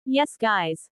Yes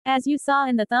guys, as you saw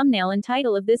in the thumbnail and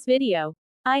title of this video,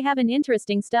 I have an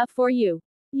interesting stuff for you.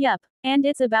 Yup, and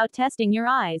it's about testing your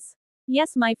eyes.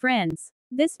 Yes my friends,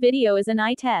 this video is an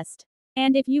eye test.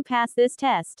 And if you pass this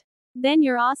test, then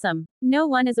you're awesome. No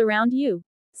one is around you.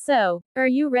 So, are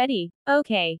you ready?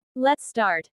 Okay, let's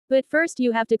start. But first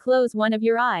you have to close one of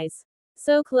your eyes.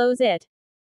 So close it.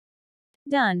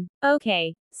 Done.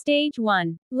 Okay, stage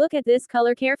 1. Look at this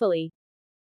color carefully.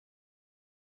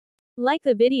 Like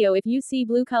the video if you see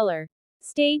blue color.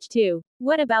 Stage 2.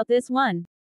 What about this one?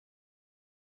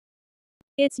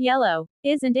 It's yellow,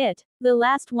 isn't it? The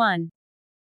last one.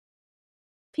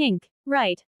 Pink.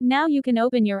 Right. Now you can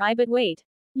open your eye but wait.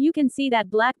 You can see that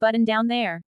black button down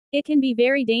there. It can be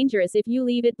very dangerous if you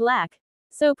leave it black.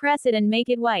 So press it and make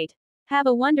it white. Have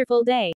a wonderful day.